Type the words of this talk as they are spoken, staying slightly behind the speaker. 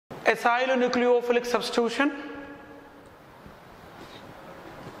acyl nucleophilic substitution,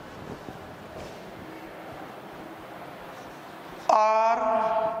 or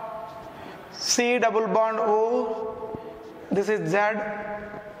C double bond O, this is Z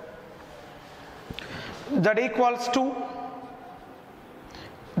equals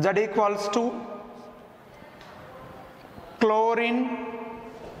to chlorine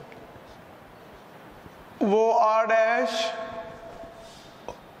OR dash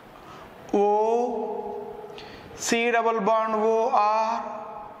O, C double bond OR,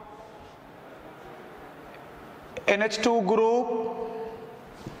 NH2 group,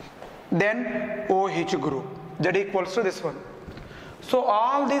 then OH group, that equals to this one. So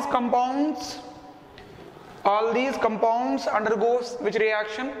all these compounds undergoes which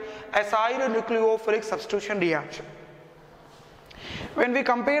reaction? Acyl nucleophilic substitution reaction. When we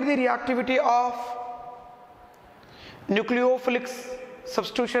compare the reactivity of nucleophilic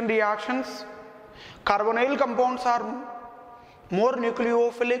substitution reactions, carbonyl compounds are more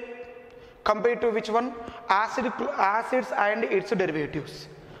nucleophilic compared to which one? Acids and its derivatives.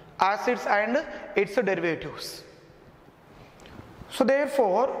 Acids and its derivatives. So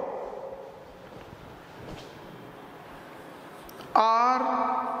therefore, R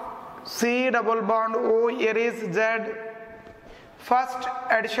C double bond O, here is Z. First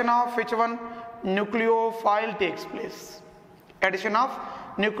addition of which one? Nucleophile takes place. Addition of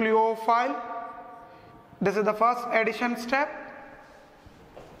nucleophile. This is the first addition step.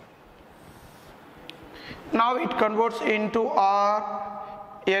 Now it converts into R.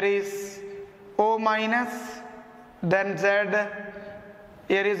 Here is O minus, then Z.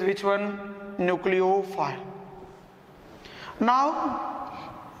 Here is which one? Nucleophile. Now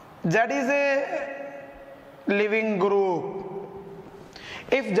Z is a living group.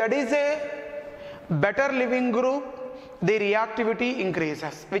 If Z is a better living group, the reactivity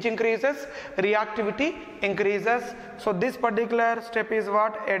increases. Which increases? Reactivity increases. So this particular step is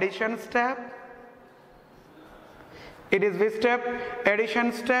what? Addition step. It is which step?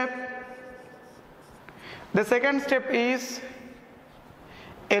 Addition step. The second step is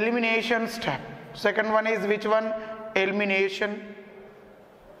elimination step. Second one is which one? Elimination.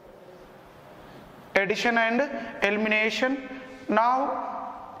 Addition and elimination. Now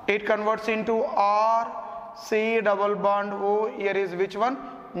it converts into R C double bond O. Here is which one?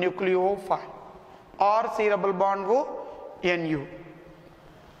 Nucleophile. R C double bond O Nu.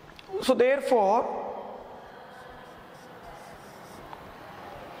 So therefore,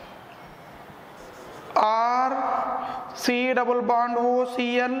 R C double bond O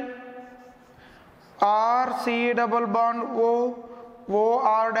Cl, R C double bond O, O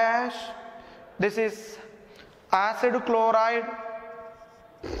R dash. This is acid chloride.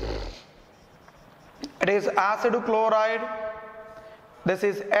 It is acid chloride. This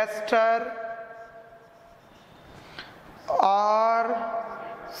is ester. R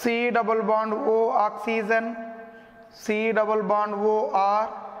C double bond O oxygen, C double bond O R.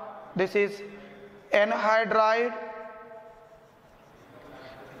 This is anhydride.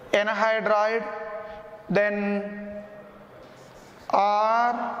 Then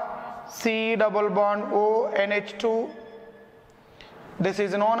R C double bond O NH2. This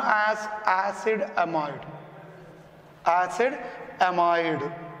is known as acid amide. Acid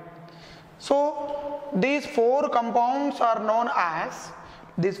amide. So these four compounds are known as,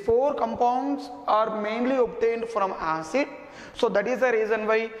 these four compounds are mainly obtained from acid. So that is the reason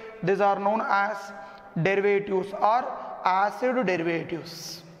why these are known as derivatives or acid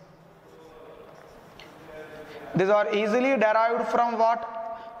derivatives. These are easily derived from what?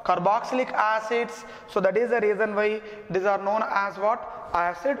 Carboxylic acids. So that is the reason why these are known as what?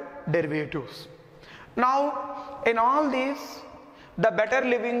 Acid derivatives. Now in all these, the better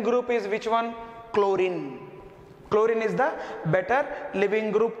living group is which one? Chlorine. Chlorine is the better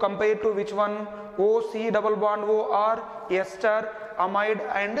living group compared to which one? OC double bond OR, ester, amide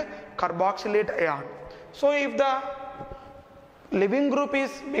and carboxylate ion. So if the living group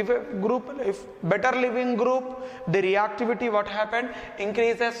is, if better living group, the reactivity what happened?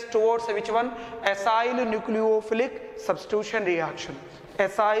 Increases towards which one? Acyl nucleophilic substitution reaction.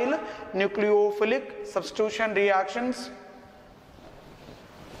 Acyl nucleophilic substitution reactions.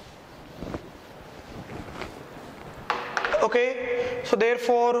 Okay, so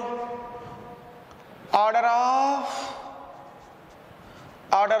therefore order of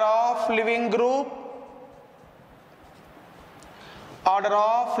living group, order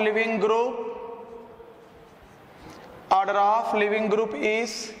of living group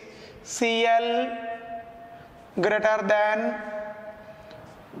is Cl greater than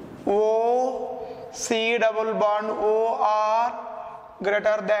O, C double bond OR,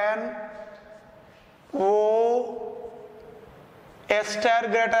 greater than O, ester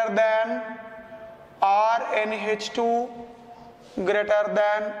greater than RNH2 greater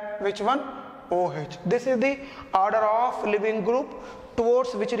than which one? OH. This is the order of living group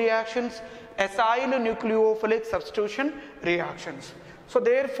towards which reactions? Acyl nucleophilic substitution reactions. So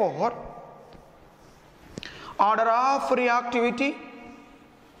therefore, order of reactivity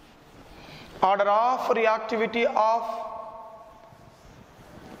of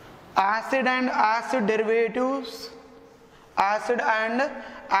acid and acid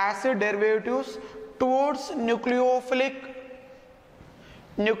derivatives towards nucleophilic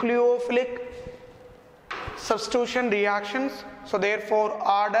substitution reactions. So therefore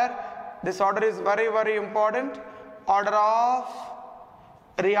this order is very, very important. Order of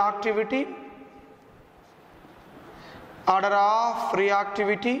reactivity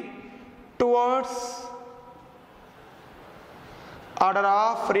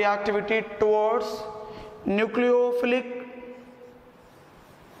towards nucleophilic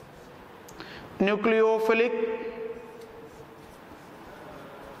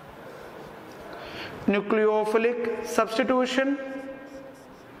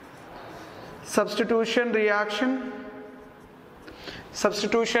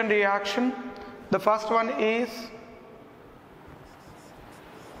substitution reaction. The first one is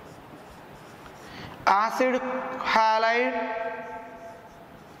acid halide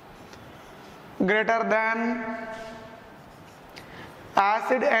greater than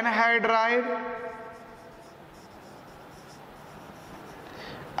acid anhydride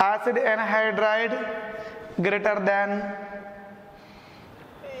greater than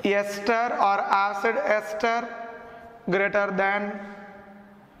ester or acid ester greater than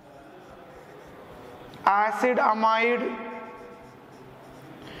acid amide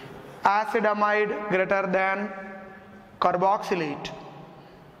greater than carboxylate.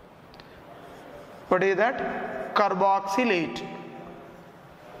 What is that? Carboxylate.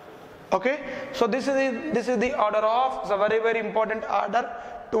 Okay, so this is the order of the very, very important order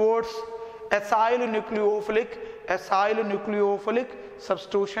towards acyl nucleophilic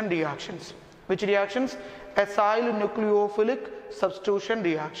substitution reactions. Which reactions? Acyl nucleophilic substitution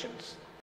reactions.